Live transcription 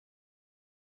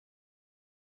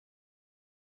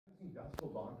fucking Dusk Till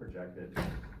Dawn projected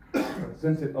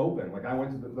since it opened. Like I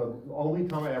went to the only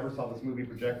time I ever saw this movie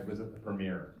projected was at the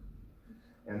premiere.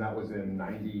 And that was in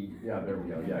 90, yeah, there we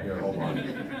go. Yeah, here, hold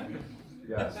on.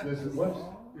 Yes, this is, whoops.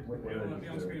 Wait, Let me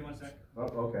on screen 1 sec. Oh,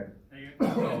 okay. There you go.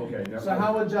 Oh, okay. Never So mind.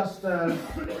 Howard just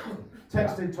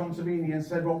texted Tom Savini and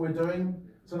said what we're doing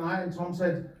tonight, and Tom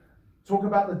said, talk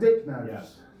about the dick nose.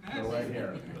 Yes. So right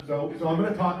here. So I'm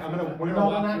going to talk. We're going to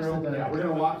Not walk an through. accident. Yeah, we're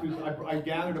going to walk through. I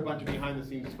gathered a bunch of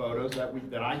behind-the-scenes photos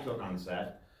that I took on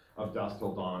set of Dusk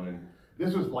Till Dawn, and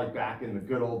this was like back in the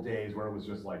good old days where it was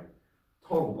just like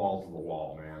total balls to the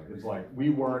wall, man. It's like we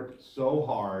worked so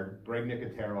hard. Greg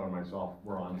Nicotero and myself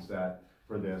were on set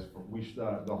for this.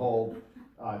 The whole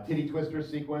titty twister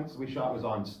sequence we shot was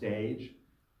on stage.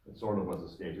 It sort of was a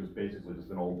stage. It was basically just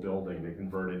an old building they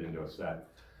converted into a set.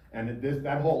 And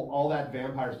all that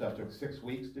vampire stuff took 6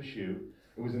 weeks to shoot.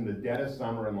 It was in the dead of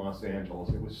summer in Los Angeles.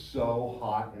 It was so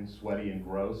hot and sweaty and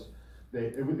gross.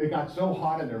 It got so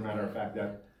hot in there, matter of fact,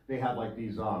 that they had like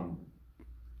these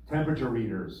temperature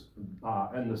readers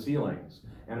in the ceilings.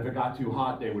 And if it got too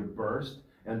hot, they would burst,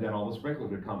 and then all the sprinklers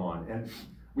would come on. And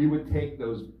we would take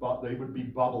those, they would be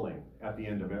bubbling at the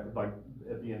end of it, like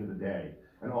at the end of the day.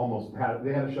 And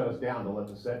they had to shut us down to let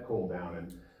the set cool down.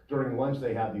 And during lunch,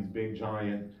 they had these big,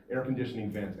 giant air conditioning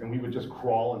vents, and we would just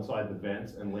crawl inside the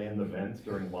vents and lay in the vents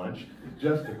during lunch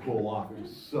just to cool off. It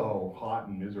was so hot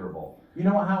and miserable. You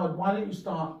know what, Howard? Why don't you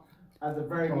start at the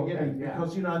very beginning? Yeah.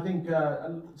 Because I think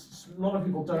a lot of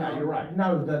people don't you're right.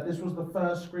 know that this was the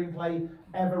first screenplay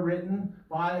ever written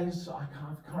by his. I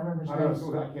can't remember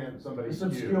his name. Somebody.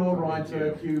 Obscure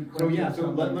writer, Q. So yeah,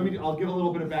 I'll give a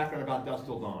little bit of background about Dusk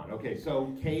Till Dawn. Okay,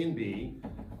 so K and B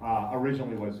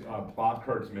originally was Bob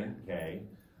Kurtzman, K,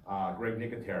 Greg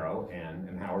Nicotero, N,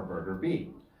 and Howard Berger, B.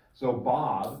 So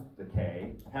Bob, the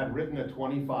K, had written a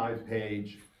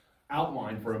 25-page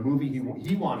outline for a movie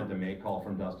he wanted to make called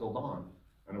From Dusk Till Dawn.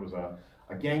 And it was a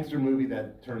gangster movie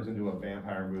that turns into a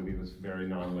vampire movie that's very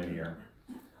non-linear.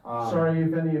 Sorry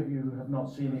if any of you have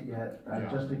not seen it yet,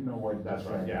 just ignore what That's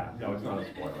right, yeah. No, it's not a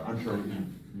spoiler. I'm sure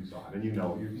you saw it, and you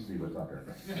see what's up here.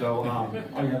 So, oh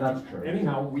yeah, that's true.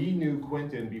 Anyhow, we knew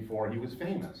Quentin before he was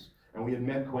famous. And we had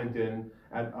met Quentin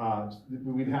at,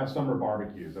 we'd have summer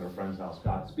barbecues at a friend's house,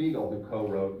 Scott Spiegel, who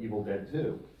co-wrote Evil Dead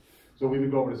 2. So we would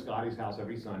go over to Scotty's house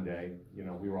every Sunday. You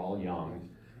know, we were all young.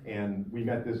 And we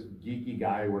met this geeky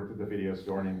guy who worked at the video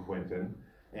store named Quentin.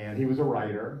 And he was a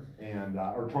writer, and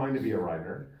or trying to be a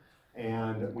writer.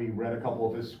 And we read a couple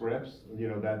of his scripts. You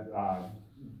know,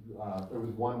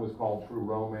 one was called True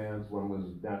Romance, one was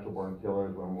Natural Born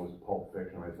Killers, one was Pulp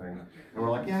Fiction, I think. And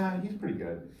we're like, yeah, he's pretty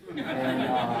good.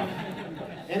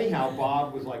 And anyhow,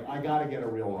 Bob was like, I gotta get a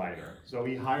real writer. So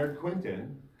he hired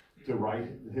Quentin to write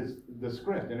the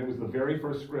script. And it was the very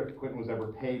first script Quentin was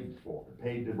ever paid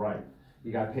to write.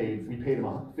 We paid him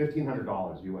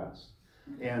 $1,500 US.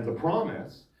 And the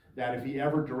promise that if he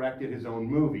ever directed his own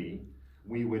movie,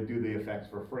 we would do the effects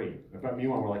for free. In fact,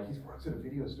 meanwhile, we're like, he works at a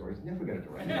video store, he's never gonna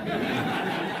direct it.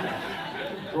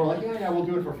 So we're like, yeah, we'll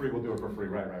do it for free,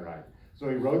 right. So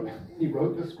he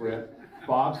wrote the script,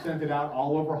 Bob sent it out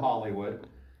all over Hollywood.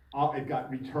 It got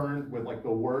returned with like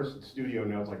the worst studio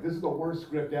notes, like this is the worst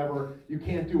script ever, you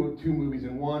can't do 2 movies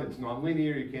in one, it's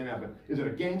non-linear, you can't have it. Is it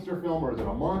a gangster film or is it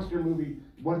a monster movie?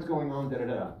 What's going on,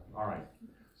 da-da-da. All right,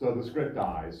 so the script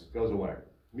dies, goes away.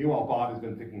 Meanwhile, Bob has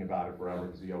been thinking about it forever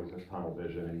because he always has tunnel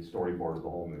vision and he storyboards the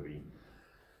whole movie.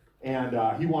 And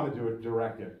he wanted to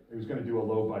direct it. He was going to do a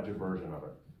low-budget version of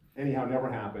it. Anyhow, never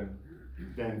happened.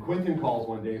 Then Quentin calls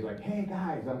one day, he's like, hey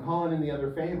guys, I'm calling in the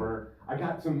other favor. I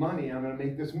got some money and I'm going to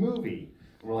make this movie.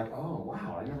 And we're like, oh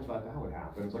wow, I never thought that would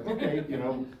happen. It's like, okay,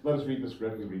 let us read the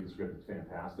script. We read the script, it's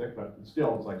fantastic. But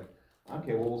still, it's like,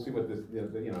 okay, well, we'll see what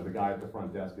the guy at the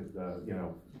front desk at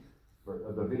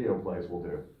the video place will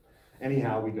do.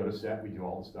 Anyhow, we go to set, we do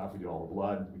all the stuff, we do all the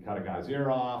blood, we cut a guy's ear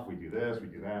off, we do this, we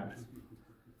do that.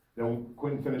 Then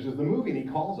Quentin finishes the movie and he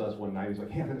calls us one night, he's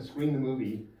like, hey, I'm gonna screen the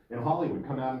movie in Hollywood,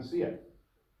 come out and see it.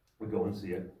 We go and see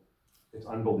it, it's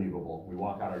unbelievable. We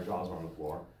walk out, our jaws are on the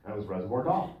floor, and it was Reservoir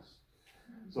Dogs.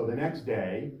 So the next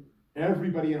day,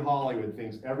 everybody in Hollywood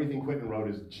thinks everything Quentin wrote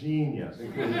is genius,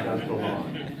 including Dusk Till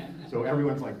Dawn. So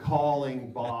everyone's like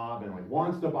calling Bob and like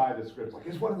wants to buy the scripts. Like,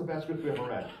 it's one of the best scripts we've ever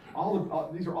read.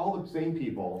 These are all the same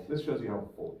people. This shows you how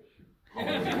full.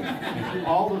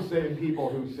 All the same people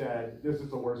who said this is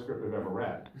the worst script we've ever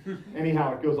read.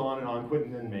 Anyhow, it goes on and on.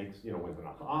 Quentin then makes, wins an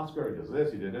Oscar. He does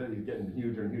this. He did it. He's getting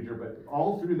huger and huger. But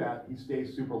all through that, he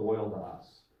stays super loyal to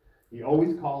us. He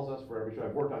always calls us for every show.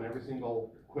 I've worked on every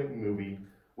single Quentin movie,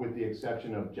 with the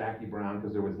exception of Jackie Brown,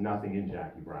 because there was nothing in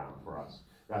Jackie Brown for us.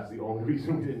 That's the only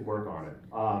reason we didn't work on it.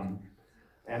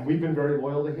 And we've been very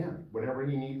loyal to him. Whenever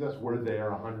he needs us, we're there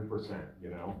 100%, you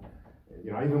know.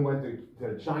 I even went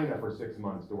to China for 6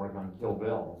 months to work on Kill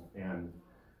Bill, and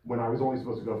when I was only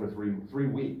supposed to go for three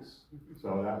weeks.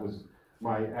 So that was,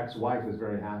 my ex-wife was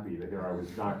very happy to hear I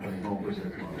was not coming home for 6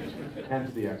 months,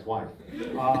 hence the ex-wife.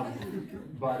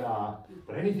 But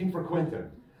anything for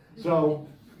Quentin. So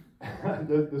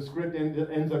the script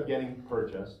ends up getting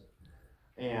purchased,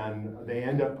 and they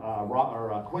end up,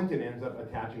 Quentin ends up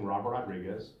attaching Robert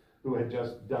Rodriguez, who had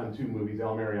just done 2 movies,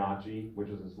 El Mariachi, which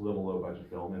is this little low-budget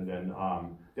film, and then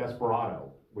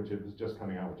Desperado, which was just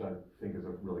coming out, which I think is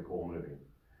a really cool movie.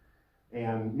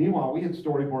 And meanwhile, we had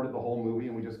storyboarded the whole movie,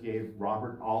 and we just gave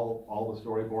Robert all the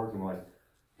storyboards, and we're like,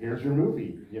 here's your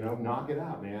movie, knock it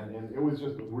out, man. And it was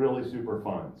just really super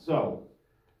fun. So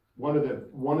one of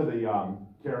the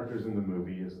characters in the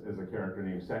movie is a character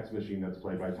named Sex Machine that's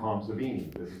played by Tom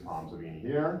Savini. This is Tom Savini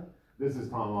here. This is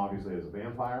Tom, obviously, as a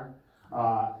vampire.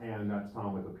 And that's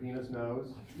Tom with a penis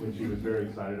nose, which he was very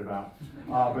excited about.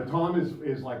 But Tom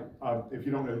is like, if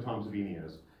you don't know who Tom Savini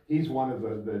is, he's one of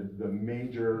the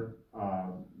major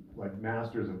like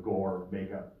masters of gore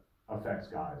makeup effects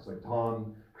guys. Like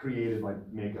Tom created like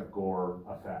makeup gore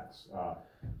effects.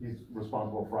 He's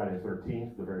responsible for Friday the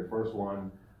 13th, the very first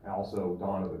one, and also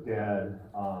Dawn of the Dead,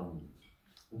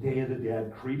 Day of the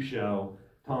Dead, Creepshow.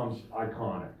 Tom's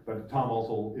iconic, but Tom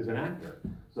also is an actor.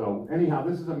 So anyhow,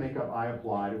 this is a makeup I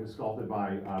applied. It was sculpted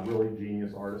by a really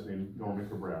genius artist named Norman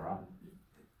Cabrera.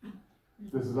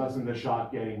 This is us in the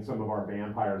shot getting some of our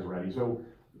vampires ready. So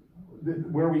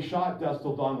where we shot Dusk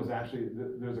Till Dawn was actually,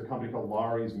 there's a company called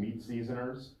Laurie's Meat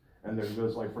Seasoners, and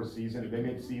there's like for seasoning, they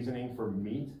make seasoning for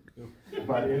meat,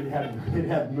 but it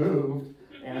had moved,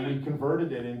 and we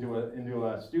converted it into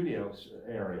a studio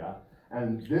area.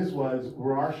 And this was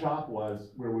where our shop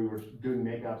was, where we were doing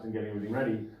makeups and getting everything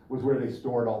ready, was where they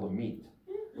stored all the meat.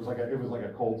 It was like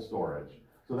a cold storage.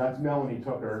 So that's Melanie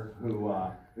Tooker, who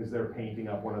is there painting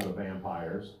up one of the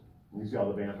vampires. You see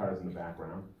all the vampires in the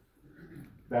background.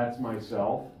 That's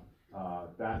myself.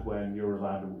 That's when you're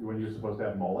supposed to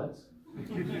have mullets.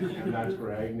 And that's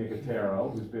Greg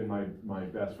Nicotero, who's been my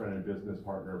best friend and business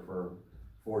partner for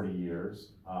 40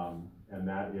 years. And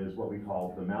that is what we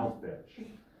call the mouth bitch.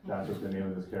 That's what the name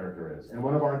of this character is. And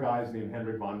one of our guys named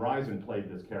Hendrik von Reisen played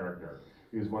this character.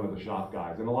 He was one of the shop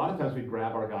guys. And a lot of times we'd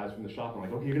grab our guys from the shop and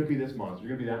like, okay, you're gonna be this monster,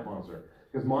 you're gonna be that monster.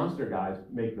 Because monster guys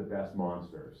make the best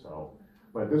monsters. So,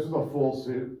 but this was a full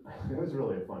suit. It was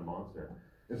really a fun monster.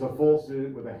 It's a full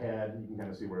suit with a head. You can kind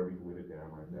of see where we glued it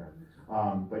down right there.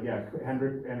 But yeah,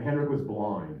 Hendrik was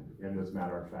blind, in this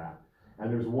matter of fact.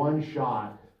 And there's one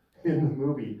shot in the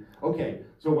movie. Okay,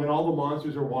 so when all the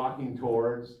monsters are walking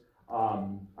towards,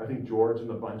 I think George and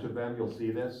a bunch of them, you'll see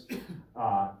this.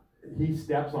 He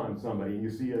steps on somebody, and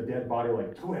you see a dead body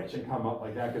like twitch and come up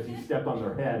like that because he stepped on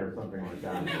their head or something like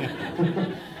that.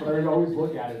 But I would always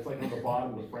look at it. It's like on the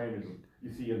bottom of the frame, and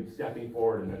you see him stepping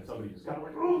forward, and then somebody just kind of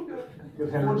like, oh,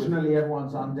 fortunately,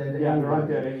 everyone's undead. Yeah, they're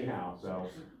undead anyhow. So.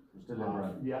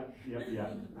 Yep.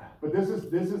 But this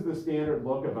is the standard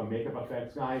look of a makeup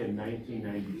effects guy in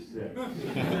 1996.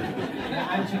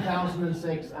 And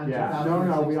 2006 and yeah.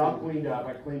 2006. No, we all cleaned up.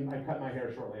 I cut my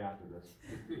hair shortly after this.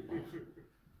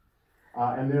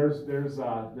 And there's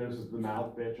the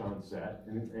mouth bitch on set,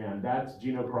 and that's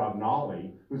Gino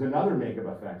Crognoli, who's another makeup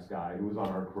effects guy who was on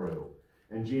our crew.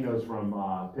 And Gino's from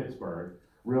Pittsburgh,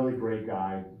 really great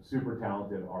guy, super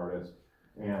talented artist.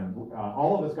 And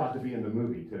all of us got to be in the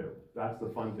movie too. That's the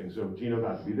fun thing. So Gino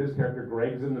got to be this character,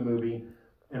 Greg's in the movie,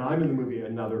 and I'm in the movie,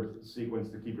 another sequence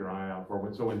to keep your eye out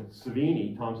for. So when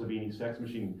Tom Savini, Sex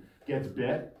Machine, gets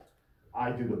bit,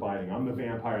 I do the biting. I'm the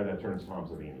vampire that turns Tom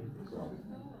Savini. So,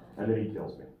 and then he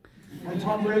kills me. And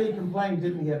Tom really complained,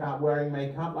 didn't he, about wearing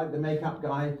makeup, like the makeup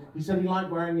guy. He said he liked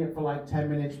wearing it for like 10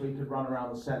 minutes where he could run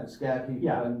around the set and scare people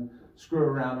and screw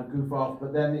around and goof off,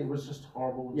 but then it was just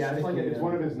horrible. Yeah, it's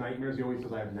one of his nightmares. He always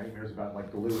says I have nightmares about like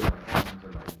glue in my arms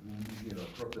or my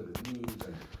crooks of his knees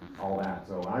and all that.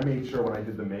 So I made sure when I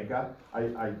did the makeup,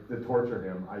 to torture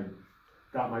him, I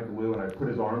got my glue and I put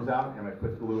his arms out and I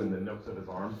put glue in the nooks of his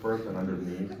arms first and under the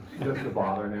knees just to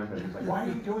bother him. And he's like, why are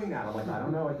you doing that? I'm like, I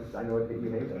don't know. I know you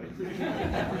hate it.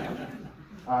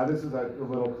 This is a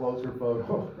little closer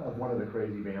photo of one of the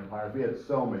crazy vampires. We had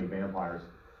so many vampires.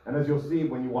 And as you'll see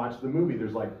when you watch the movie,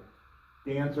 there's like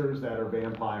dancers that are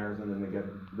vampires, and then they get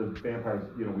the vampires,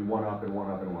 we one up and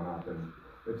one up and one up. And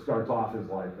it starts off as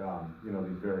like,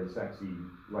 these very sexy,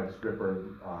 like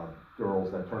stripper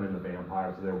girls that turn into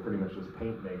vampires. So they were pretty much just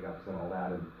paint makeups and all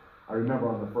that. And I remember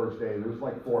on the first day, there was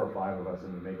like 4 or 5 of us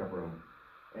in the makeup room,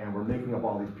 and we're making up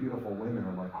all these beautiful women.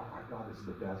 I'm like, oh my God, this is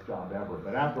the best job ever.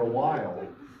 But after a while,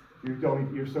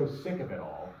 you're so sick of it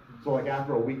all. So like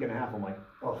after a week and a half, I'm like,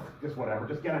 oh, just whatever,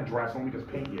 just get undressed, let me just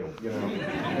paint you, you know?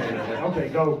 And it's like, okay,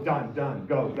 go, done,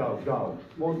 go.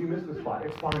 Well, you missed the spot.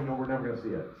 It's fine, no, we're never gonna see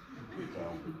it.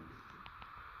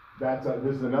 So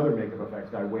this is another makeup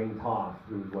effects guy, Wayne Toff,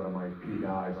 who's one of my key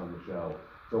guys on the show.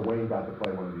 So Wayne got to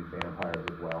play one of these vampires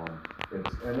as well,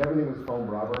 and everything was foam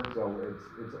rubber, so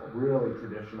it's really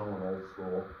traditional and old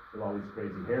school with all these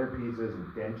crazy hair pieces and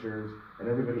dentures, and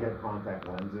everybody had contact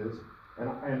lenses.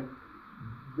 And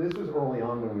this was early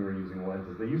on when we were using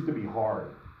lenses. They used to be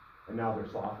hard, and now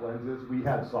they're soft lenses. We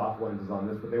had soft lenses on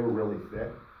this, but they were really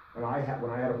thick. And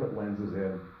when I had to put lenses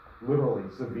in, literally,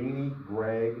 Savini,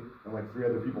 Greg, and like 3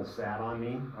 other people sat on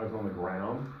me. I was on the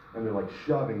ground, and they're like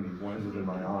shoving these lenses in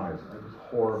my eyes. It was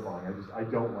horrifying. I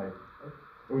don't like,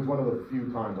 it was one of the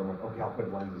few times I'm like, okay, I'll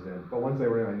put lenses in. But once they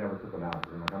were in, I never took them out.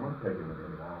 I'm like, I'm not taking them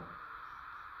in now.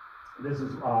 This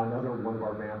is another one of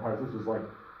our vampires. This was like,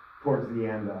 towards the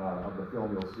end of the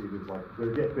film, you'll see there's like,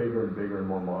 they get bigger and bigger and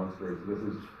more monstrous. This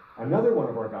is another one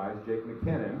of our guys, Jake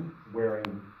McKinnon,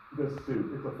 wearing this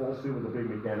suit. It's a full suit with a big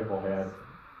mechanical head.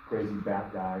 Crazy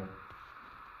bat guy.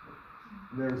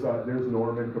 There's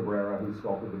Norman Cabrera, who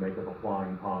sculpted the makeup of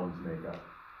Flying Tom's makeup.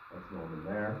 That's Norman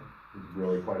there. He's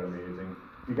really quite amazing.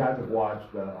 If you guys have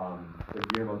watched the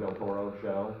Guillermo del Toro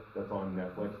show that's on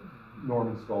Netflix,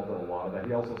 Norman sculpted a lot of that.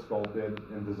 He also sculpted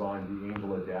and designed the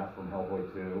Angel of Death from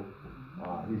Hellboy 2.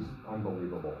 He's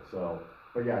unbelievable.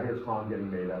 But yeah, here's Tom getting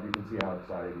made up. You can see how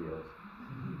excited he is.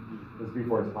 This is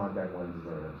before his contact lenses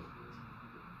are in.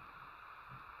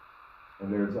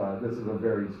 And this is a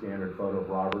very standard photo of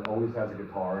Robert. Always has a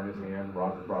guitar in his hand.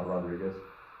 Rob Rodriguez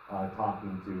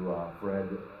talking to Fred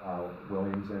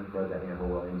Williamson, Fred the Hammer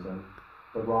Williamson.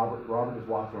 But Robert just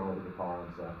walks around with a guitar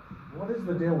on set. What is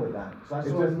the deal with that? I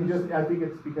think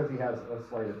it's because he has a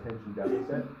slight attention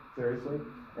deficit, seriously.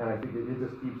 And I think it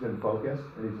just keeps him focused,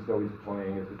 and he's just always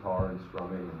playing his guitar and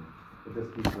strumming, and it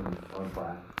just keeps him on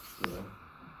track, you know.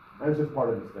 And it's just part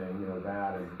of his thing, you know,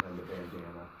 that and the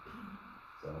bandana.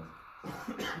 So.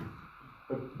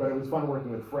 But it was fun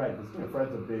working with Fred, because, you know,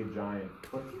 Fred's a big, giant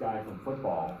guy from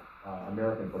football,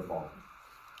 American football.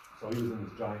 So he was in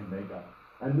this giant makeup.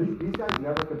 And these guys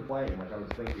never could play him, like I was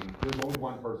thinking. There's only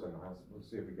one person. Let's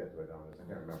see if we get to it on this. I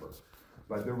can't remember.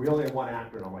 But we only had one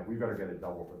actor, and I'm like, we better get a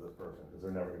double for this person, because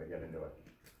they're never going to get into it.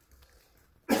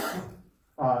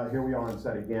 Here we are on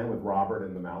set again with Robert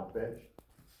and the mouth bitch.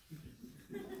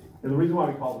 And the reason why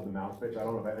we called it the mouth bitch, I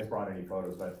don't know if I brought any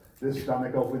photos, but this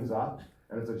stomach opens up,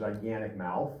 and it's a gigantic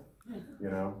mouth, you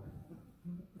know.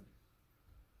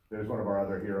 There's one of our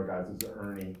other hero guys, this is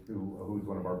Ernie, who's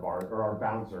one of our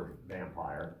bouncer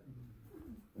vampire.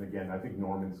 And again, I think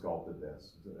Norman sculpted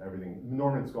this.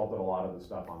 Norman sculpted a lot of the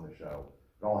stuff on the show.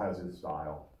 It all has his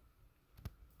style.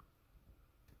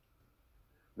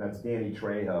 That's Danny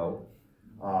Trejo,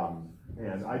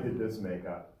 and I did this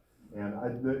makeup. And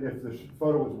if the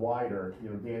photo was wider, you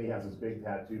know, Danny has this big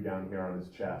tattoo down here on his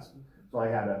chest. So I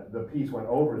had the piece went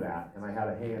over that, and I had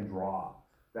a hand draw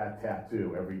that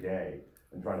tattoo every day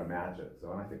and try to match it.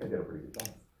 So I think I did a pretty good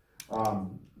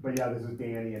job. But yeah, this is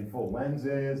Danny in full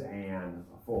lenses and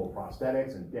full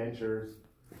prosthetics and dentures.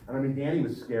 And I mean, Danny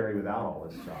was scary without all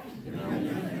this stuff, you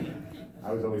know?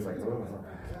 I was always like, ugh.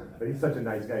 But he's such a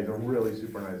nice guy. He's a really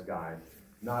super nice guy.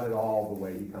 Not at all the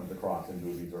way he comes across in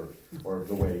movies or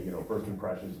the way, you know, first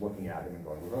impressions looking at him and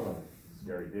going, oh,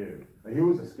 scary dude. Now, he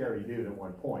was a scary dude at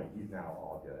one point. He's now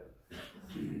all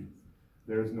good.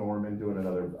 There's Norman doing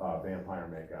another vampire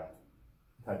makeup,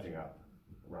 touching up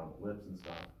around the lips and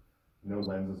stuff. No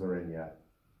lenses are in yet.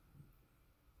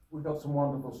 We've got some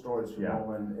wonderful stories from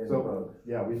Norman in the book.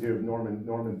 Yeah, we do.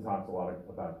 Norman talks a lot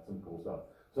about some cool stuff.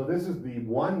 So this is the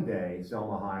one day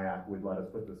Selma Hayek would let us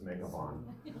put this makeup on.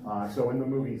 So in the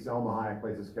movie, Selma Hayek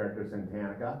plays this character,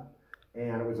 Santanica,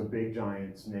 and it was a big,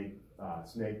 giant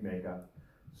snake makeup.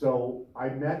 So I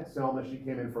met Selma, she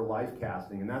came in for life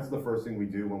casting, and that's the first thing we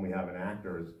do when we have an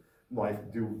actor is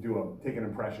take an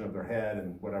impression of their head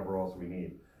and whatever else we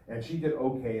need. And she did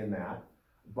okay in that,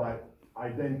 but I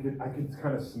could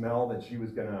kind of smell that she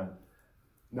was gonna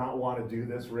not want to do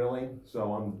this really.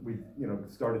 So we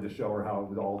started to show her how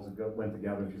it all went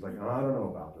together, and she's like, oh, I don't know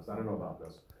about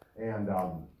this. And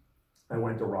I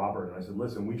went to Robert and I said,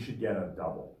 listen, we should get a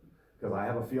double, because I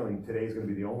have a feeling today's going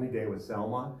to be the only day with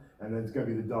Selma, and then it's going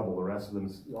to be the double, the rest of them,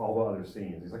 all the other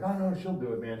scenes. He's like, oh no, she'll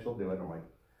do it, man, she'll do it. And I'm like,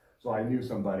 so I knew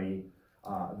somebody,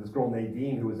 this girl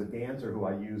Nadine, who was a dancer who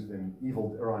I used in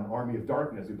on Army of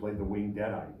Darkness, who played the winged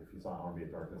Deadite. If you saw Army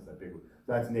of Darkness, that big,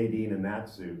 that's Nadine in that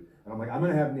suit. And I'm like, I'm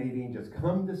going to have Nadine just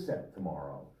come to set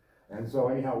tomorrow. And so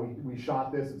anyhow, we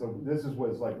shot this.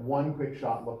 Was like one quick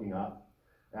shot looking up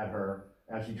at her,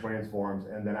 as she transforms,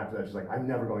 and then after that she's like, I'm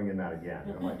never going in that again.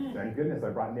 And I'm like, thank goodness I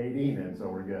brought Nadine in, so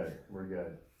we're good, we're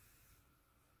good.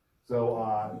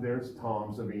 So there's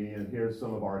Tom Savini, and here's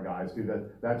some of our guys too.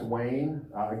 That's Wayne.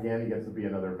 Again, he gets to be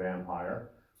another vampire.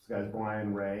 This guy's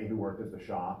Brian Ray, who worked at the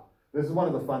shop. This is one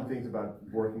of the fun things about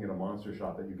working in a monster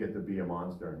shop, that you get to be a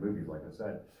monster in movies, like I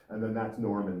said. And then that's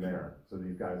Norman there. So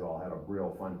these guys all had a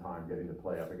real fun time getting to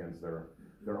play up against their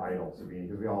idol, Savini,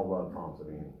 because we all love Tom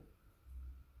Savini.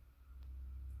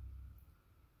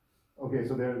 Okay,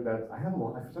 so I have a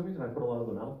lot, for some reason I put a lot of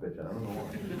the mouth bitch in, I don't know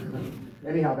why.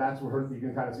 Anyhow, that's where you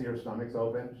can kind of see her stomach's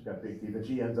open, she's got big teeth, and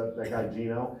she ends up, that guy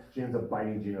Gino, she ends up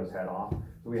biting Gino's head off.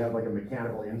 So we have like a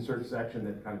mechanical insert section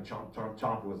that kind of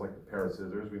chomp, it was like a pair of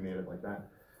scissors, we made it like that.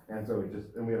 And so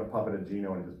we had a puppet of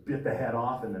Gino, and it just bit the head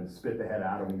off and then spit the head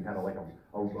out, and we had like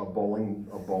a bowling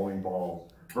ball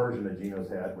version of Gino's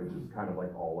head, which is kind of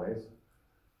like always.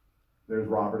 There's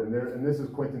Robert, and this is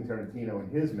Quentin Tarantino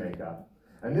and his makeup.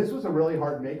 And this was a really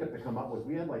hard makeup to come up with.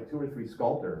 We had like 2 or 3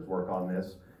 sculptors work on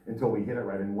this until we hit it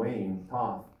right, and Wayne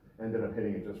Toth ended up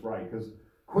hitting it just right, because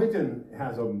Quentin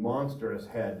has a monstrous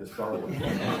head to start with.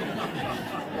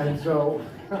 And so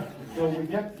we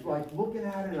kept like looking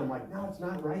at it, and I'm like, no, it's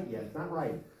not right yet, it's not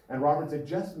right. And Robert said,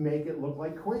 just make it look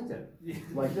like Quentin.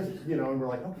 Like just, and we're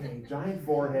like, okay, giant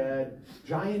forehead,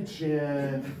 giant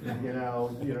chin,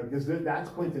 because that's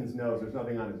Quentin's nose, there's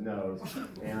nothing on his nose.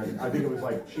 And I think it was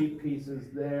like cheek pieces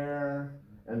there,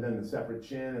 and then the separate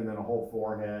chin, and then a whole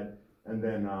forehead. And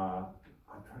then I'm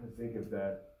trying to think if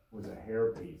that was a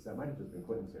hair piece. That might have just been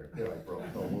Quentin's hair too, I broke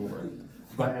all over.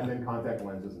 And then contact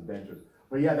lenses and dentures.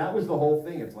 But yeah, that was the whole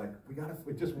thing. It's like,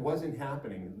 it just wasn't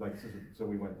happening. Like, so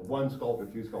we went 1 sculptor,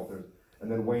 2 sculptors,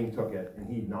 and then Wayne took it and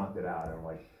he knocked it out. And I'm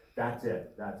like, that's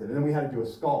it. And then we had to do a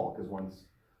skull, because once,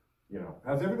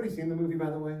 has everybody seen the movie, by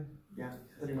the way? Yeah,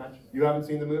 pretty much. You haven't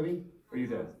seen the movie? Or you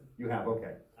did? You have,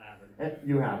 okay.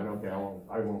 You haven't, okay,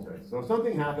 I won't say. So if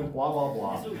something happens, blah, blah,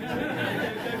 blah.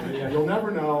 Yeah, you'll never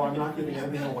know, I'm not giving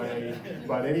anything away.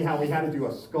 But anyhow, we had to do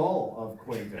a skull of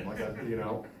Quentin,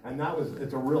 and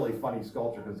it's a really funny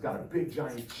sculpture, because it's got a big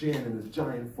giant chin and this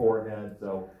giant forehead.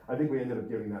 So I think we ended up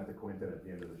giving that to Quentin at the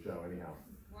end of the show, anyhow.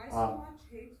 Why so much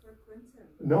hate for Quentin?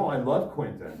 No, I love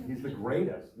Quentin. He's the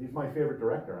greatest. He's my favorite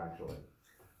director, actually.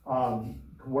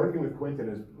 Working with Quentin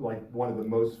is like one of the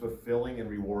most fulfilling and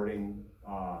rewarding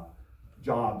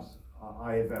jobs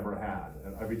I have ever had.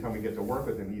 And every time we get to work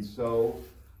with him, he's so,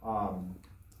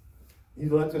 he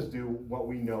lets us do what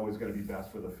we know is going to be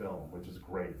best for the film, which is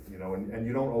great, and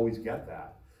you don't always get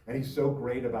that. And he's so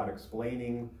great about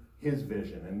explaining his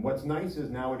vision. And what's nice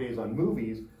is nowadays on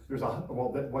movies,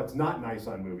 what's not nice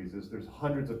on movies is there's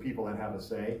hundreds of people that have a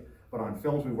say, but on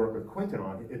films we work with Quentin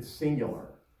on, it's singular,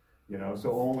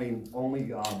 so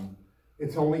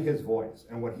it's only his voice,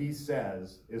 and what he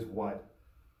says is what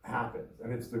happens,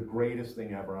 and it's the greatest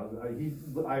thing ever.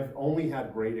 I've only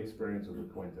had great experiences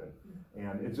with Quentin,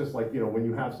 and it's just like, when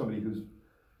you have somebody whose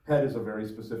head is a very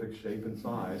specific shape and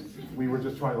size, we were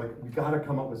just trying, we got to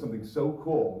come up with something so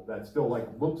cool that still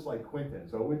looks like Quentin.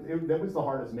 So that was the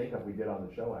hardest makeup we did on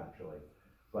the show, actually.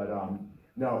 But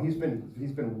no, he's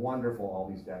been wonderful all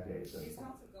these decades. He's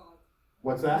not a god.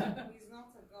 What's that? He's not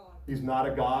a god. He's not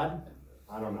a god?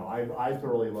 I don't know. I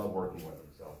thoroughly love working with him.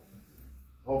 So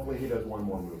hopefully he does one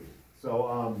more movie.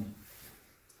 So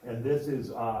and this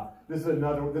is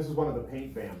one of the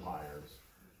paint vampires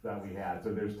that we had.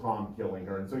 So there's Tom killing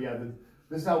her, and so yeah,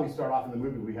 this is how we start off in the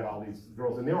movie. We had all these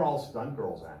girls, and they were all stunt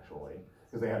girls actually,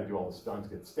 because they had to do all the stunts,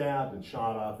 get stabbed and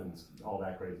shot up and all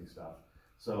that crazy stuff.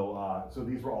 So so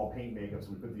these were all paint makeups.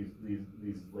 We put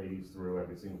these ladies through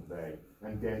every single day,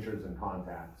 and dentures and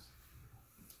contacts.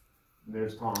 And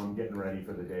there's Tom getting ready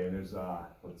for the day, and there's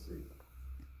let's see,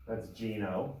 that's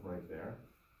Gino right there.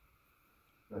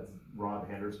 That's Rob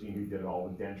Henderstein, who did all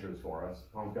the dentures for us.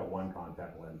 Tom's got one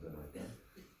contact lens in right there.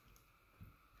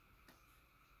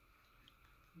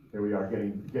 Here we are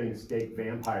getting steak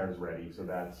vampires ready. So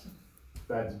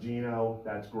that's Gino,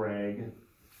 that's Greg,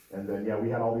 and then yeah, we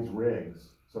had all these rigs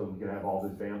so we could have all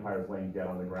these vampires laying dead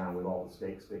on the ground with all the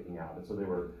steaks sticking out. And so they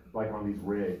were like on these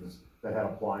rigs that had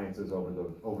appliances over the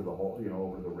whole,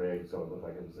 over the rig, so it looked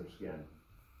like it was their skin.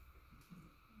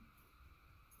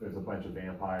 There's a bunch of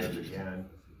vampires again.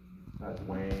 That's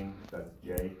Wayne, that's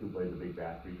Jake, who played the big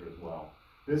bat creature as well.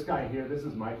 This guy here, this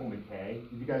is Michael McKay.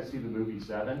 Did you guys see the movie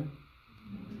Seven?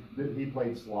 He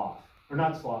played Sloth, or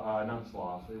not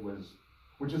Sloth. It was,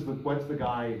 what's the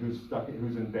guy who's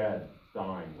in bed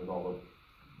dying with all the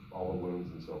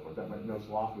wounds and so forth. No,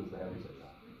 Sloth was the heavy set.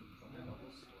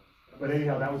 But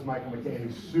anyhow, that was Michael McCain.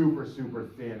 He's super,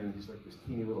 super thin, and he's like this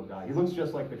teeny little guy. He looks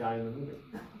just like the guy in the movie.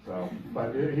 So,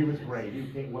 but he was great. He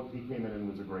came in and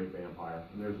was a great vampire.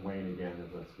 And there's Wayne again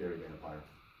as a scary vampire.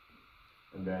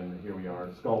 And then here we are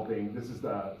sculpting. This is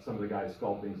some of the guys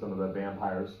sculpting some of the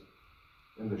vampires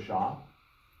in the shop.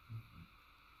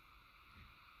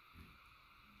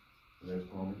 And there's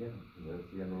Tom again. And there's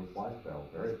the end of the flash bell.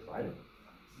 Very exciting.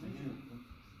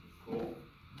 Cool.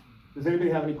 Does anybody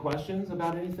have any questions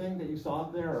about anything that you saw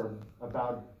up there, or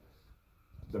about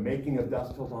the making of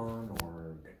Dusk Till Dawn,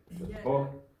 or the book?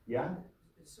 Yeah?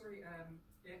 Sorry,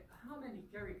 how many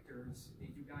characters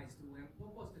did you guys do, and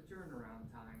what was the turnaround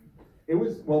time? It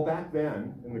was, well, back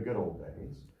then, in the good old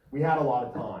days, we had a lot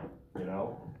of time, you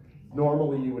know?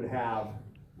 Normally you would have,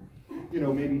 you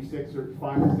know, maybe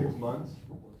 5 or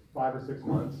 6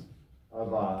 months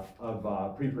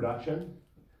of pre-production.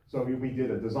 So we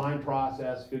did a design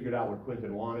process, figured out what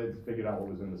Quentin wanted, figured out what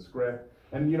was in the script.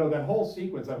 And you know, that whole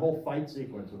sequence, that whole fight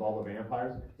sequence with all the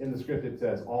vampires, in the script it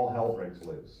says, all hell breaks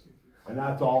loose. And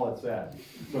that's all it said.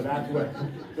 So that's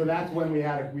when we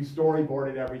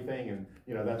storyboarded everything, and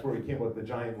you know, that's where we came up with the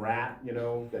giant rat, you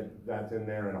know, that's in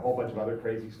there, and a whole bunch of other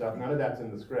crazy stuff. None of that's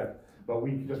in the script. But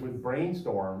we just would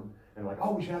brainstorm and like,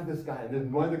 oh, we should have this guy, and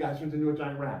then one of the guys turns into a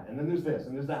giant rat, and then there's this,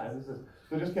 and there's that, and this.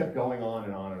 So it just kept going on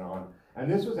and on and on. And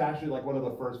this was actually like one of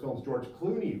the first films George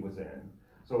Clooney was in.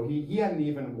 So he hadn't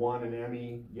even won an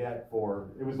Emmy yet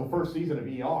it was the first season of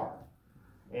ER.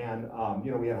 And,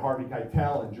 you know, we had Harvey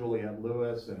Keitel and Juliette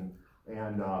Lewis, and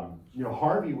you know,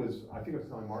 Harvey was, I think I was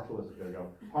telling Marshall this a bit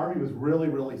ago, Harvey was really,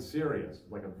 really serious,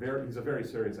 he's a very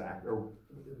serious actor,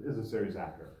 is a serious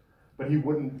actor. But he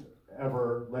wouldn't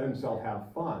ever let himself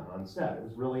have fun on set. It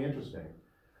was really interesting.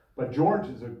 But George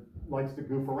likes to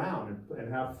goof around and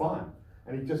have fun.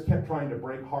 And he just kept trying to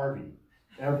break Harvey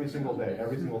every single day.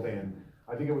 And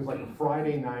I think it was like a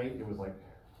Friday night. It was like,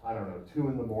 I don't know, 2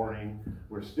 in the morning.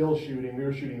 We're still shooting. We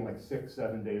were shooting like 6,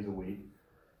 7 days a week.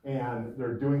 And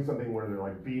they're doing something where they're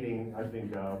like beating, I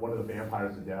think, one of the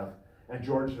vampires to death. And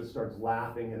George just starts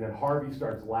laughing. And then Harvey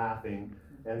starts laughing.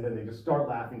 And then they just start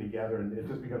laughing together. And it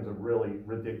just becomes a really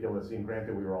ridiculous scene.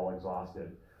 Granted, we were all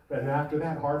exhausted. And after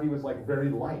that, Harvey was like very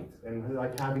light and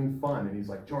like having fun. And he's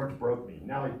like, George broke me.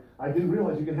 Now I didn't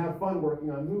realize you can have fun working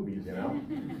on movies, you know?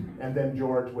 And then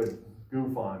George would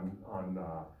goof on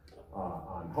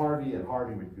Harvey, and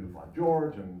Harvey would goof on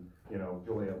George. And, you know,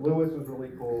 Juliette Lewis was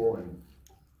really cool. And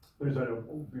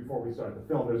before we started the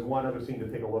film, there's one other scene to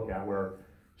take a look at where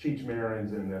Cheech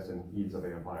Marin's in this, and he's a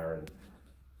vampire. And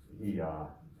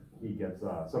he gets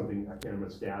something, I can't remember,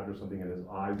 stabbed or something, and his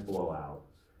eyes blow out.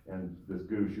 And this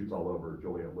goo shoots all over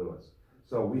Juliette Lewis.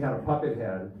 So we had a puppet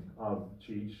head of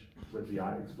Cheech with the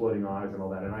exploding eyes and all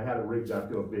that, and I had it rigged up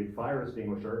to a big fire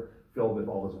extinguisher filled with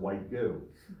all this white goo.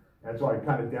 And so I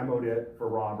kind of demoed it for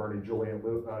Robert, and Juliette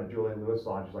Lewis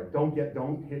saw it. She's like, don't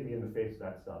hit me in the face with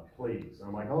that stuff, please. And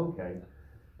I'm like, oh, okay.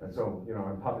 And so, you know,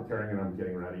 I'm puppeteering and I'm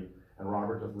getting ready, and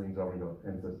Robert just leans over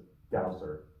and says, douse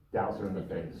her in the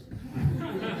face.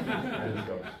 And it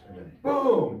goes, and then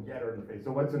boom, get her in the face.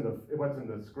 So what's in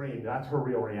the screen, that's her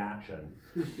real reaction,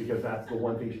 because that's the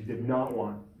one thing she did not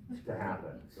want to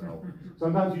happen. So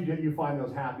sometimes you find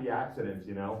those happy accidents,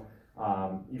 you know,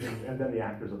 and then the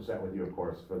actor's upset with you, of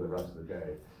course, for the rest of the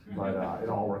day. But it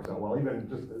all works out well. Even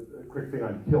just a quick thing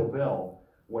on Kill Bill,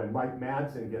 when Mike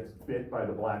Madsen gets bit by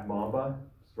the black mamba,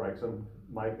 strikes him,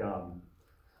 Mike,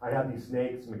 I had these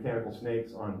snakes, mechanical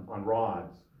snakes on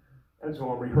rods. And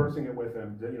so I'm rehearsing it with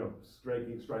him, you know,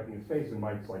 striking his face, and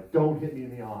Mike's like, don't hit me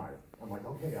in the eye. I'm like,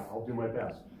 okay, I'll do my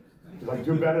best. He's like,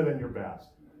 do better than your best.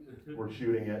 We're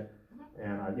shooting it,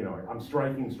 and you know, I'm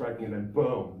striking, and then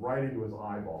boom, right into his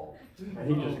eyeball.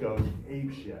 And he just goes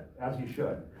ape shit, as he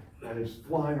should. And he's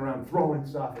flying around, throwing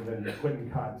stuff, and then Quentin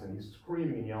cuts, and he's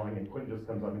screaming and yelling, and Quentin just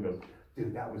comes up and goes,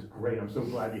 dude, that was great. I'm so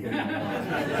glad you hit me. Like,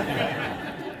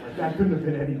 that couldn't have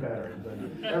been any better. But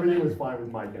everything was fine with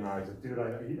Mike and I. I said, dude,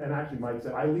 and actually Mike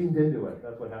said, I leaned into it.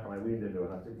 That's what happened. I leaned into it.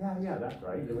 I said, yeah, that's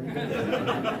right. You leaned into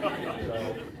it.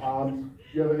 So, do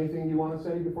you have anything you want to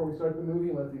say before we start the movie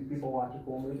and let these people watch a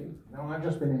cool movie? No, I've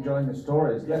just been enjoying the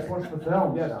stories. Let's watch the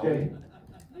film. Yes, Jay.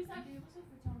 Whose idea was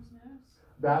it for Tom's nose?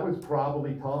 That was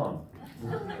probably Tom.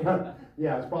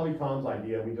 Yeah, it's probably Tom's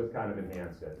idea. We just kind of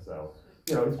enhanced it. So,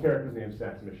 you know, his character's name's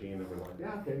Sex Machine, and we're like,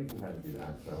 yeah, okay, we can kind of do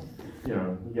that. So, you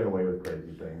know, you get away with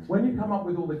crazy things. When you come up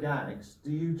with all the gags,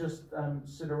 do you just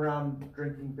sit around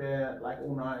drinking beer like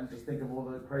all night and just think of all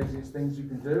the craziest things you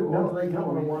can do? No, or do they come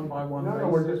on a one-by-one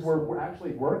basis? No, we're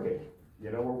actually working.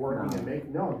 You know, we're working and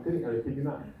making, no, I'm kidding, I kid you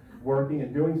not. Working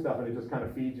and doing stuff, and it just kind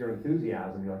of feeds your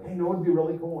enthusiasm. You're like, hey, no, it'd be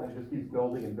really cool, and it just keeps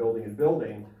building and building and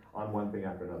building on one thing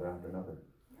after another after another.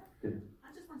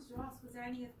 I just wanted to ask, was there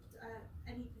any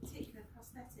particular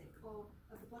prosthetic or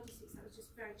of the bodysuits that was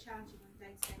just very challenging on a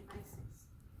day-to-day basis?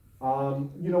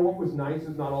 You know, what was nice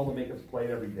is not all the makeup's played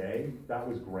every day. That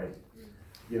was great.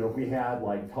 You know, if we had,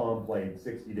 like, Tom played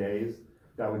 60 days,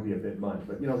 that would be a bit much.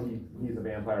 But, you know, he's a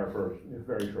vampire for a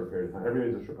very short period of time.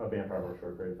 Everybody's a vampire for a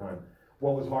short period of time.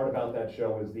 What was hard about that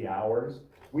show is the hours.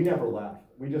 We never left.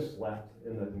 We just slept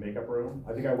in the makeup room.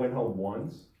 I think I went home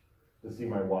once to see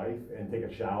my wife and take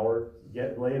a shower,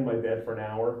 lay in my bed for an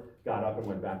hour, got up and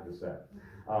went back to set.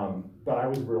 But I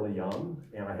was really young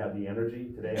and I had the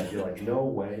energy. Today I'd be like, no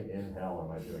way in hell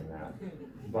am I doing that.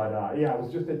 But yeah, it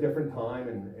was just a different time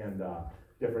and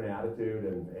different attitude,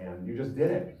 and you just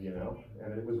did it, you know,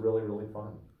 and it was really, really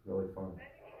fun, really fun.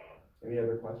 Any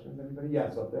other questions, anybody?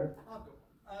 Yes, up there. I've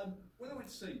got, when I went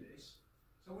to see this,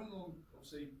 so I went along,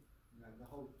 obviously, you know, the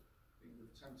whole thing with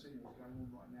Tarantino was going on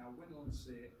right now, I went along to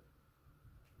see it.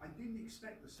 I didn't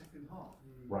expect the second half.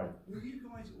 Right. Were you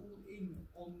guys all in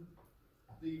on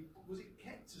was it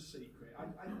kept a secret? I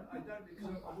don't,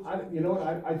 because I wasn't. You know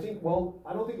what, I think, well,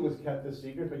 I don't think it was kept a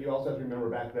secret, but you also have to remember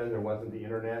back then there wasn't the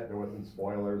internet, there wasn't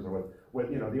spoilers, or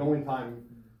you know, the only time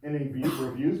any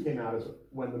reviews came out is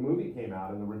when the movie came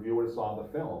out and the reviewers saw the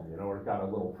film, you know, or got a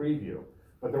little preview.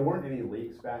 But there weren't any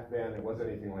leaks back then, it wasn't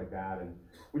anything like that, and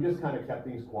we just kind of kept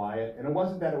things quiet. And it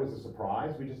wasn't that it was a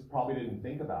surprise, we just probably didn't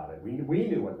think about it. We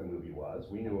knew what the movie was,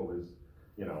 we knew it was,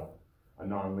 you know, a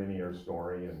non-linear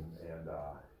story, and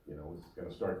you know, it was going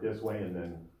to start this way and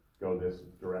then go this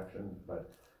direction.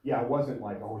 But yeah, it wasn't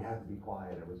like, oh, we have to be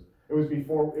quiet. It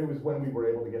was when we were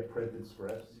able to get printed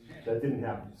scripts that didn't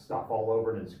have stuff all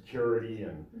over it and security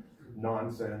and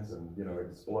nonsense, and you know, it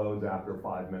explodes after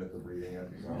 5 minutes of reading it.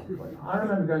 So, I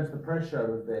remember going to the press show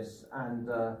of this and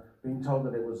being told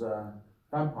that it was a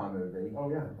vampire movie. Oh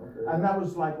yeah. Okay. And that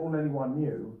was like all anyone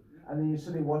knew. And then you're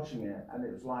sitting watching it, and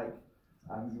it was like,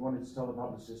 you wanted to tell the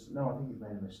publicist, no, I think you've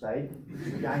made a mistake.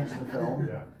 It's a gangster film.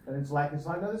 Yeah. And it's like,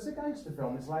 no, it's a gangster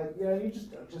film. It's like, you know, you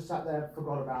just sat there,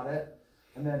 forgot about it,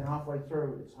 and then halfway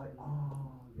through, it's like,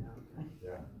 oh, yeah, okay.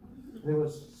 Yeah. There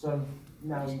was some,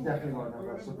 no, you definitely won't have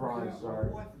that surprise, sorry.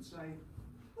 My wife would say,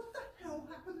 what the hell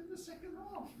happened in the second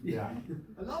half? Yeah.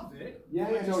 I loved it. Yeah,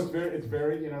 no, it's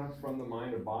very, you know, it's from the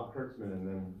mind of Bob Kurtzman, and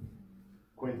then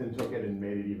Quentin took it and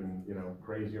made it even, you know,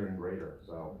 crazier and greater.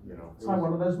 So, you know, it's like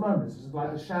one of those moments. It's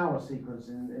like the shower sequence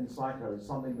in Psycho. It's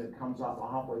something that comes up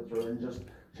halfway through and just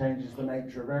changes the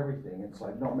nature of everything. It's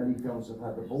like not many films have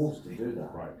had the balls to do that.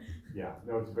 Right. Yeah.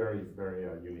 No, it's very, very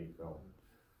unique film.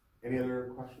 Any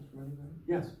other questions from anybody?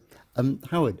 Yes.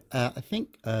 Howard, I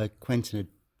think Quentin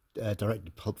had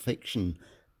directed Pulp Fiction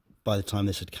by the time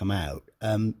this had come out.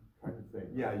 I think.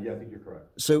 Yeah, I think you're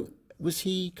correct. So was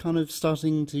he kind of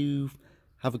starting to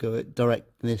have a go at direct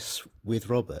this with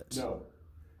Robert? No,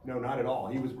 not at all.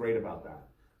 He was great about that.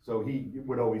 So he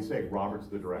would always say, Robert's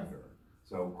the director.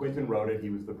 So Quentin wrote it, he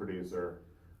was the producer,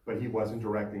 but he wasn't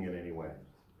directing it anyway.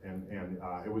 And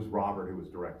it was Robert who was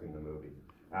directing the movie,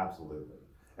 absolutely.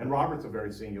 And Robert's a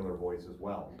very singular voice as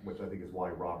well, which I think is why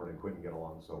Robert and Quentin get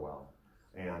along so well.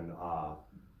 And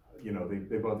you know,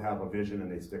 they both have a vision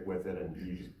and they stick with it, and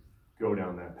you just go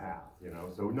down that path, you know.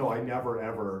 So no, I never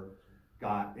ever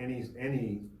got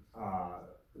any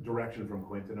direction from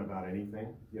Quentin about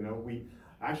anything. You know,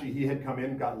 he had come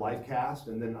in, got life cast,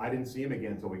 and then I didn't see him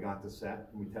again until we got to set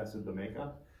and we tested the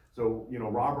makeup. So, you know,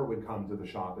 Robert would come to the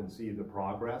shop and see the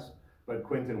progress, but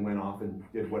Quentin went off and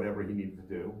did whatever he needed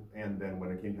to do. And then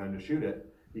when it came time to shoot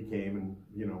it, he came and,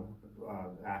 you know,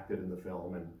 acted in the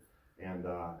film, and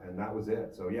that was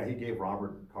it. So yeah, he gave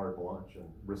Robert carte blanche and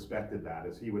respected that,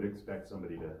 as he would expect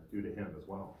somebody to do to him as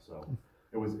well. So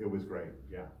it was great.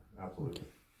 Yeah, absolutely.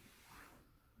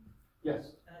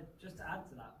 Yes. Just to add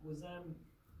to that, was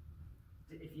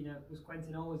if you know, was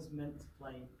Quentin always meant to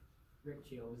play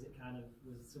Richie, or was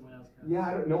someone else? Yeah,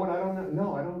 I don't know.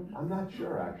 I'm not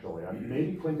sure actually. I mean,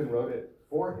 maybe Quentin wrote it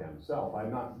for himself. I'm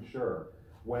not sure.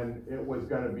 When it was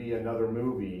going to be another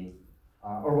movie,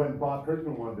 or when Bob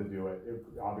Kurtzman wanted to do it, it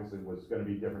obviously was going to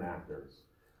be different actors.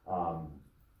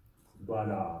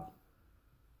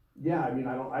 Yeah, I mean,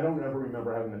 I don't ever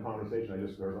remember having the conversation. I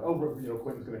just heard, oh, you know,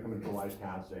 Quentin's going to come in for live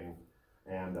casting,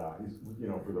 and he's, you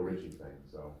know, for the Richie thing.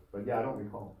 So, but yeah, I don't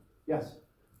recall. Yes.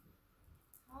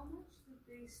 How much did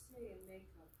they stay in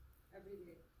makeup every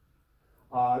day?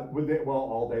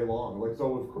 All day long. Like,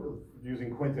 so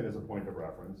using Quentin as a point of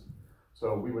reference.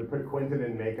 So we would put Quentin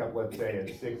in makeup, let's say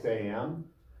at 6 a.m.,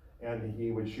 and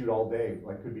he would shoot all day,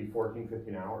 like could be 14,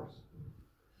 15 hours.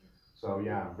 So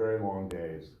yeah, very long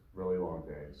days, really long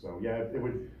days. So yeah, it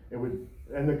would,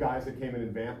 and the guys that came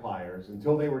in vampires,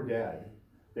 until they were dead,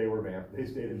 they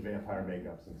stayed in vampire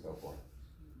makeups and so forth.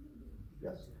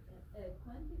 Yes.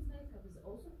 Quentin's makeup is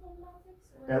also foam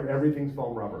latex? Everything's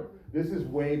foam rubber. This is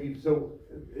so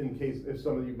in case, if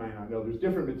some of you might not know, there's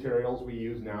different materials we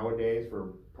use nowadays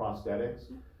for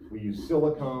prosthetics. We use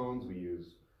silicones, we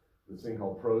use this thing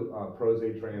called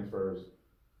prosate transfers,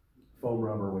 foam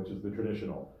rubber, which is the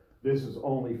traditional. This is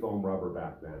only foam rubber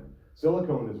back then.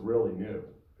 Silicone is really new.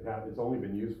 It's only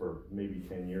been used for maybe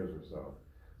 10 years or so.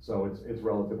 So it's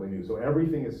relatively new. So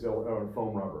everything is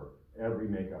foam rubber. Every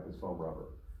makeup is foam rubber.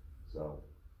 So,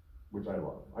 which I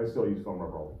love. I still use foam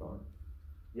rubber all the time.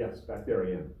 Yes, back there,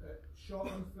 Ian. Shot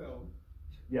on film.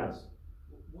 Yes.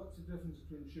 What's the difference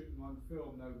between shooting on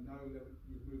film now that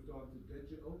you've moved on to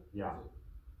digital? Yeah.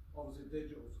 Obviously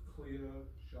digital's clearer,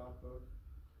 sharper.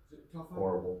 Is it tougher?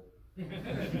 Horrible.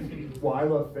 Well, I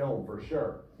love film for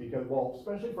sure, because, well,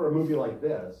 especially for a movie like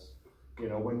this, you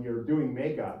know, when you're doing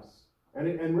makeups,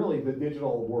 and really the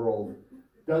digital world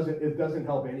doesn't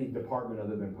help any department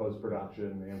other than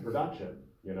post-production and production,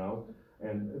 you know,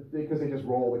 and because they just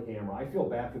roll the camera. I feel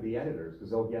bad for the editors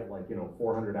because they'll get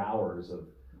 400 hours of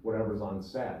whatever's on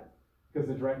set because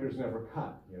the directors never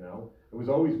cut, you know. It was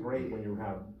always great when you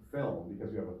have film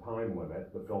because you have a time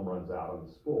limit, the film runs out on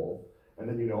the spool, and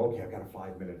then you know, okay, I've got a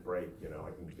 5-minute break, you know,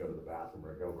 I can go to the bathroom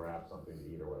or go grab something to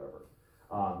eat or whatever.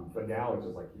 But now it's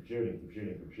just like keep shooting, keep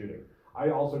shooting, keep shooting. I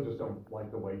also just don't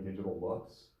like the way digital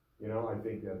looks. You know, I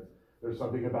think that there's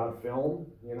something about film,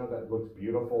 you know, that looks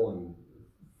beautiful and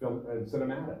film and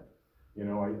cinematic. You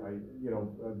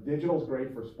know, digital's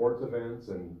great for sports events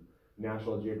and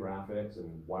National Geographics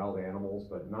and wild animals,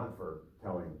 but not for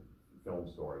telling film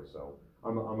stories. So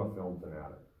I'm a film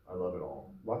fanatic. I love it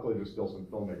all. Luckily, there's still some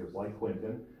filmmakers like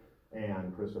Quentin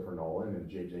and Christopher Nolan and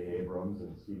J.J. Abrams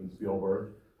and Steven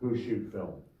Spielberg who shoot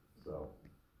film. So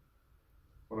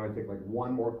why don't I take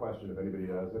one more question if anybody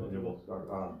has it, and then we'll start.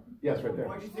 Yes, right there.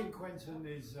 Why do you think Quentin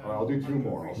is? I'll do 2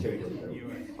 more. I'll take it. In the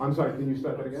US? I'm sorry. Can you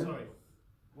start that again? Sorry.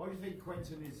 Why do you think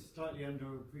Quentin is slightly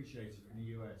underappreciated in the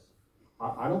US?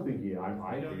 I don't think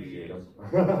I appreciate him.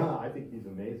 I think he's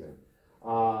amazing.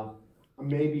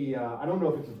 Maybe I don't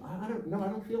know if it's. I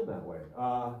don't feel that way.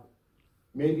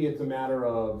 Maybe it's a matter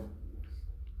of.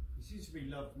 He seems to be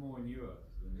loved more in Europe.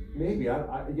 Maybe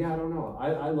I don't know.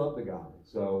 I love the guy.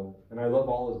 So, and I love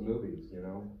all his movies. You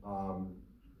know.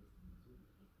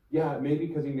 Yeah, maybe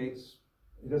because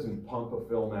he doesn't pump a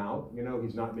film out. You know,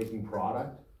 he's not making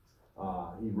product.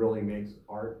 He really makes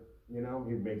art. You know,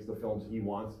 he makes the films he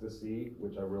wants to see,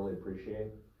 which I really appreciate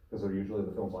because they're usually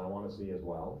the films I want to see as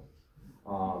well.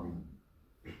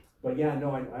 But yeah,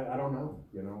 no, I don't know.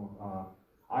 You know,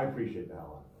 I appreciate the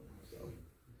hell out of him. So,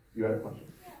 you had a question?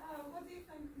 Yeah, what do you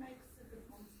think makes a good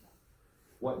monster?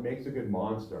 What makes a good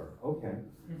monster? Okay.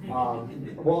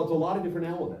 Well, it's a lot of different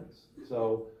elements.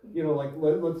 So, you know,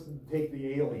 let's take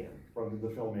the alien from the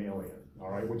film Alien,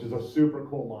 all right, which is a super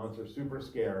cool monster, super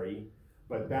scary,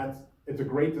 but it's a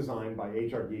great design by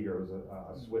H.R. Giger, who's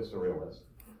a Swiss surrealist.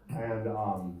 And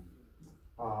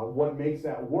what makes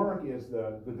that work is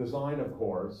the design, of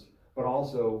course, but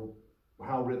also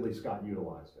how Ridley Scott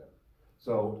utilized it.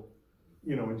 So,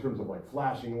 you know, in terms of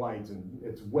flashing lights and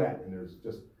it's wet and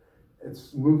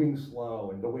it's moving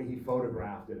slow and the way he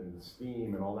photographed it and the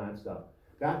steam and all that stuff,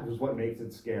 that is what makes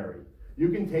it scary. You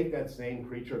can take that same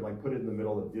creature, put it in the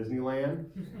middle of Disneyland,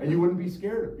 and you wouldn't be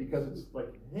scared of it because it's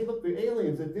hey, look, the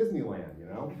alien's at Disneyland, you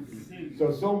know?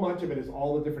 So much of it is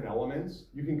all the different elements.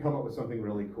 You can come up with something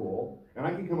really cool, and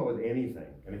I can come up with anything,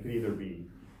 and it could either be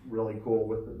really cool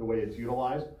with the way it's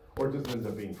utilized, or it just ends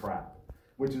up being crap,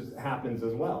 which happens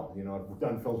as well. You know, we've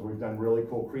done films where we've done really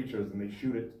cool creatures, and they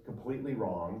shoot it completely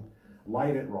wrong,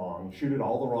 light it wrong, shoot it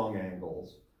all the wrong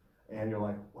angles, and you're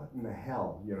like, what in the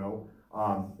hell, you know?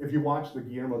 If you watch the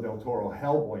Guillermo del Toro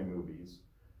Hellboy movies,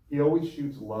 he always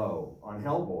shoots low on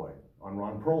Hellboy, on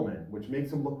Ron Perlman, which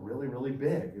makes him look really, really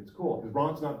big. It's cool, because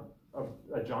Ron's not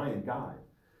a giant guy,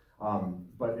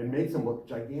 but it makes him look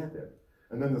gigantic.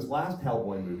 And then this last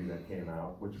Hellboy movie that came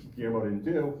out, which Guillermo didn't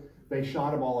do, they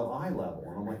shot him all at eye level.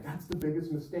 And I'm like, that's the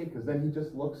biggest mistake, because then he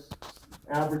just looks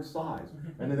average size.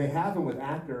 And then they have him with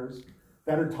actors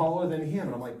that are taller than him.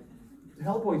 And I'm like,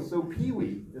 Hellboy's so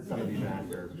peewee to some of these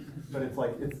actors. But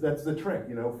that's the trick,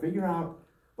 you know, figure out,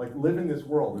 live in this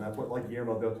world, and that's what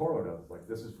Guillermo del Toro does.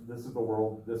 This is the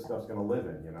world this stuff's gonna live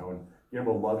in, you know, and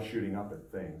Guillermo loves shooting up at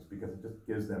things because it just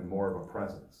gives them more of a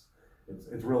presence.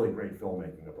 It's really great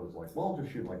filmmaking, opposed to well,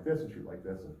 just shoot like this and shoot like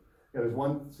this. And there's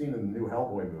one scene in the new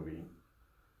Hellboy movie,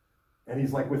 and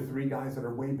he's with 3 guys that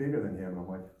are way bigger than him, and I'm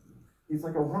like, he's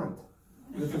like a runt.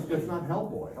 That's not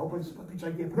Hellboy. Hellboy's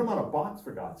gigantic. Put him on a box,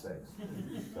 for God's sakes.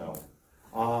 So,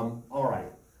 all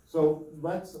right. So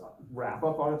let's wrap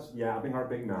up our yapping our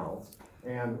big mouths,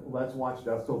 and let's watch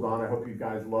Dusk Till Dawn. I hope you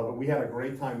guys love it. We had a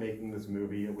great time making this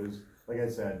movie. It was, like I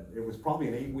said, it was probably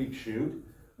an 8-week shoot.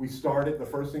 We started, the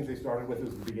first things they started with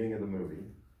was the beginning of the movie,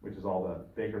 which is all the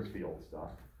Bakersfield stuff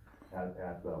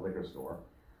at the liquor store.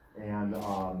 And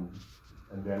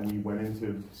then we went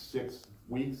into 6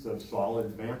 weeks of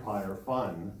solid vampire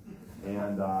fun,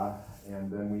 and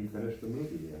then we finished the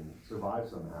movie and survived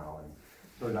somehow, and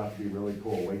turned out to be really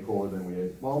cool, way cooler than we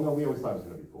had. Well, no, we always thought it was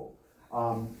going to be cool.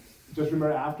 Just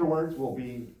remember, afterwards we'll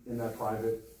be in that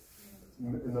private,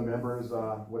 in the members,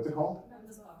 what's it called?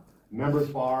 Members bar. Members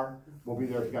bar. We'll be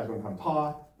there if you guys want to come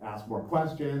talk, ask more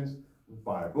questions,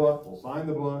 buy a book, we'll sign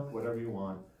the book, whatever you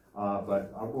want.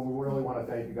 But we really want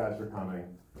to thank you guys for coming,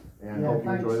 and hope you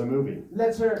enjoy the movie.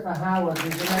 Let's hear it for Howard.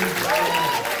 He's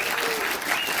amazing.